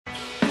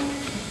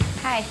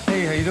Hi.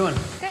 Hey, how you doing?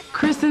 Good.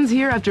 Kristen's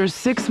here after a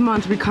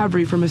 6-month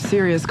recovery from a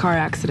serious car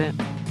accident.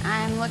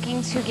 I'm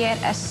looking to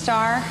get a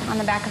star on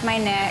the back of my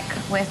neck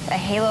with a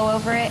halo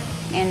over it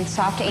and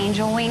soft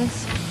angel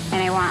wings.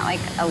 And I want like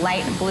a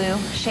light blue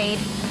shade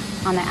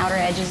on the outer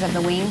edges of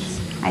the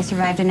wings. I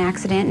survived an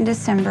accident in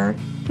December.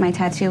 My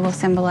tattoo will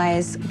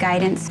symbolize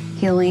guidance,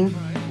 healing,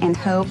 and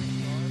hope.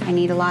 I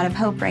need a lot of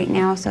hope right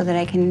now so that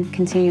I can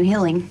continue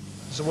healing.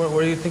 So where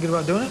are you thinking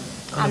about doing it?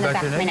 On the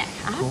back of my neck.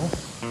 Cool.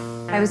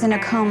 I was in a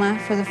coma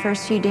for the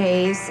first few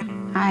days.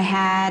 I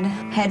had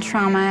head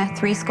trauma,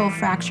 3 skull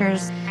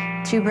fractures,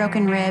 2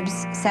 broken ribs,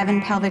 7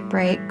 pelvic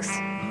breaks.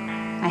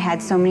 I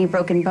had so many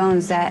broken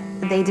bones that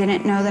they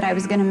didn't know that I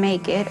was gonna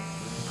make it.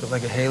 Put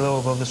like a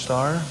halo above the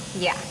star?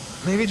 Yeah.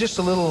 Maybe just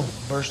a little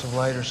burst of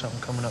light or something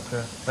coming up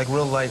here. Like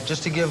real light,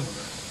 just to give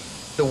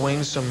the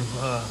wings some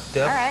depth.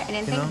 All right, I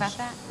didn't think about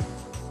that.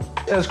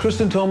 As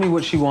Kristen told me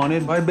what she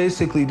wanted, I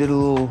basically did a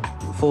little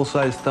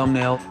full-size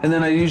thumbnail, and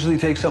then I usually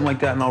take something like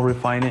that and I'll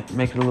refine it,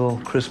 make it a little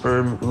crisper,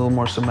 a little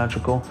more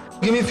symmetrical.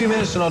 Give me a few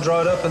minutes and I'll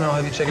draw it up and I'll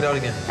have you check it out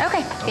again.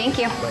 Okay, thank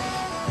you. Bye.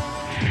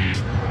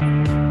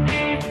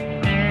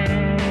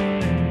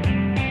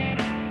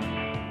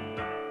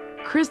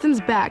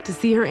 Kristen's back to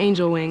see her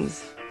angel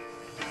wings.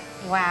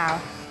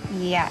 Wow.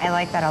 Yeah, I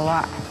like that a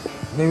lot.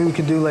 Maybe we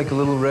could do like a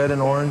little red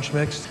and orange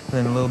mixed, and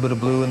then a little bit of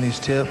blue in these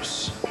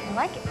tips. I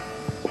like it.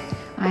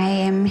 I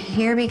am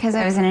here because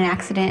I was in an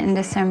accident in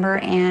December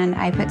and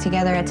I put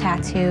together a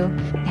tattoo.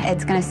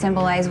 It's going to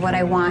symbolize what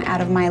I want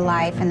out of my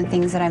life and the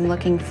things that I'm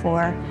looking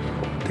for.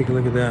 Take a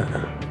look at that.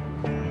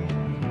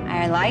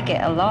 I like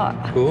it a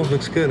lot. Cool,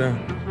 looks good, huh?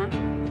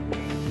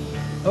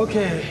 Uh-huh.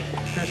 Okay,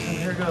 Kristen,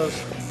 here goes.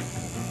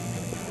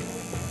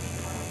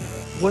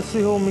 What's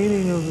the whole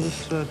meaning of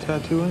this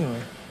tattoo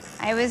anyway?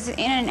 I was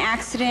in an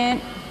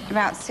accident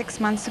about 6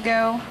 months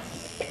ago.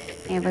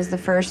 It was the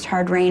first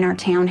hard rain our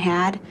town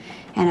had,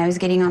 and I was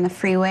getting on the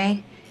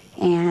freeway,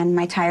 and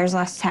my tires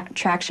lost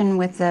traction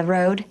with the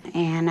road,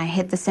 and I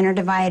hit the center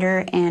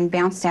divider and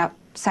bounced out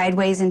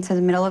sideways into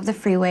the middle of the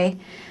freeway.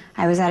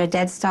 I was at a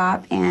dead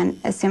stop, and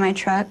a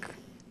semi-truck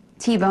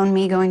T-boned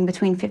me going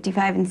between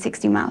 55 and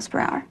 60 miles per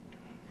hour.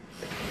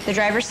 The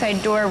driver's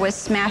side door was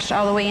smashed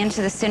all the way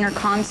into the center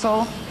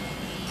console,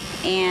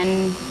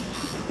 and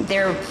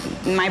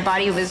my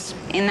body was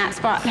in that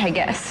spot, I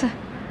guess.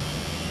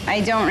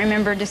 I don't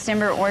remember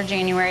December or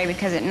January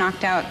because it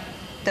knocked out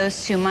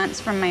those 2 months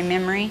from my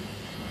memory,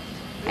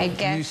 I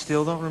guess. You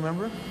still don't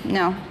remember?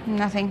 No,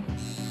 nothing.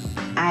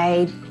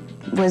 I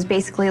was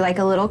basically like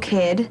a little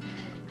kid.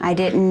 I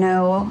didn't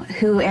know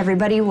who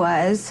everybody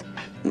was.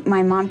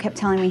 My mom kept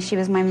telling me she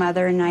was my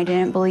mother, and I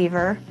didn't believe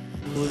her.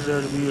 Who was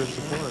there to be your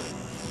support?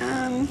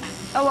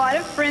 A lot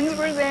of friends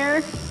were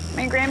there.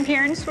 My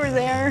grandparents were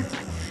there.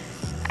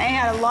 I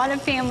had a lot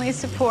of family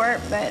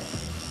support, but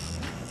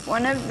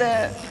one of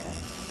the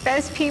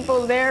best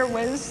people there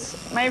was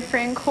my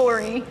friend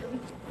Corey.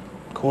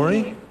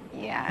 Corey?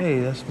 Yeah. Hey,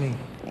 that's me.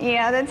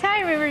 Yeah, that's how I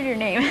remember your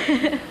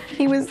name.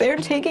 He was there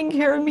taking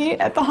care of me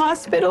at the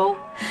hospital.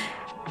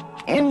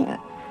 And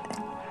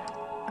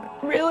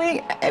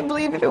really, I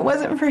believe if it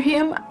wasn't for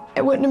him,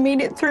 I wouldn't have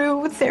made it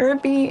through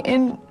therapy,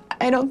 and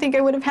I don't think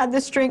I would have had the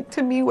strength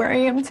to be where I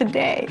am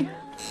today.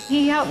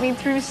 He helped me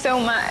through so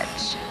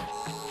much.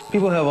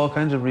 People have all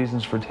kinds of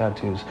reasons for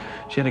tattoos.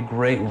 She had a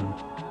great one.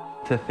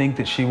 To think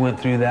that she went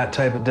through that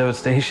type of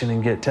devastation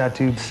and get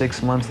tattooed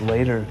 6 months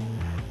later,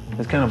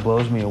 it kind of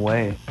blows me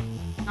away.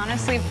 I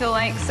honestly feel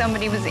like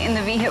somebody was in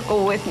the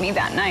vehicle with me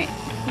that night.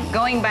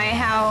 Going by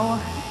how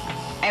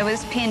I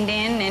was pinned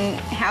in and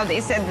how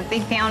they said that they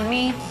found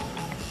me,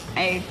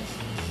 I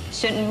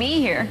shouldn't be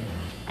here.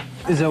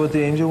 Is that what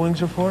the angel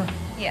wings are for?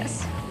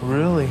 Yes.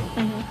 Really?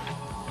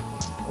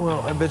 Mm-hmm.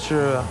 Well, I bet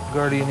your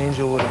guardian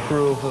angel would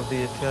approve of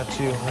the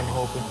tattoo, I'm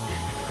hoping.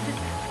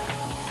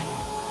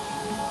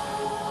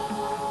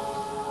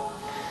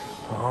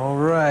 All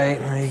right,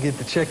 now you get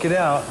to check it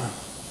out.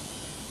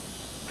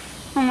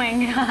 Oh my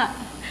God.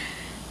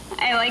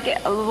 I like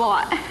it a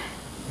lot.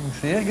 You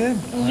see it good?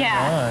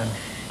 Yeah. Right.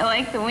 I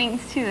like the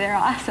wings too, they're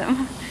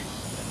awesome.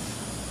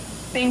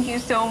 Thank you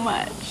so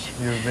much.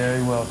 You're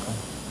very welcome.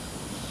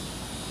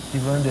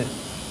 You've earned it.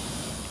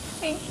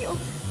 Thank you.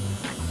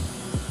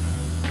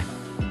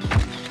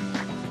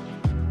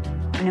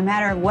 No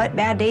matter what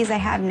bad days I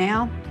have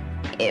now,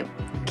 it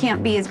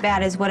can't be as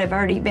bad as what I've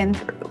already been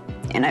through,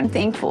 and I'm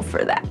thankful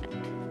for that.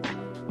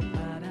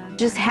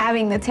 Just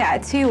having the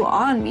tattoo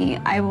on me,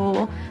 I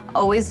will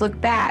always look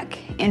back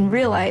and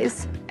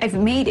realize I've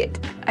made it.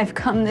 I've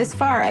come this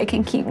far, I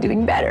can keep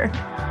doing better.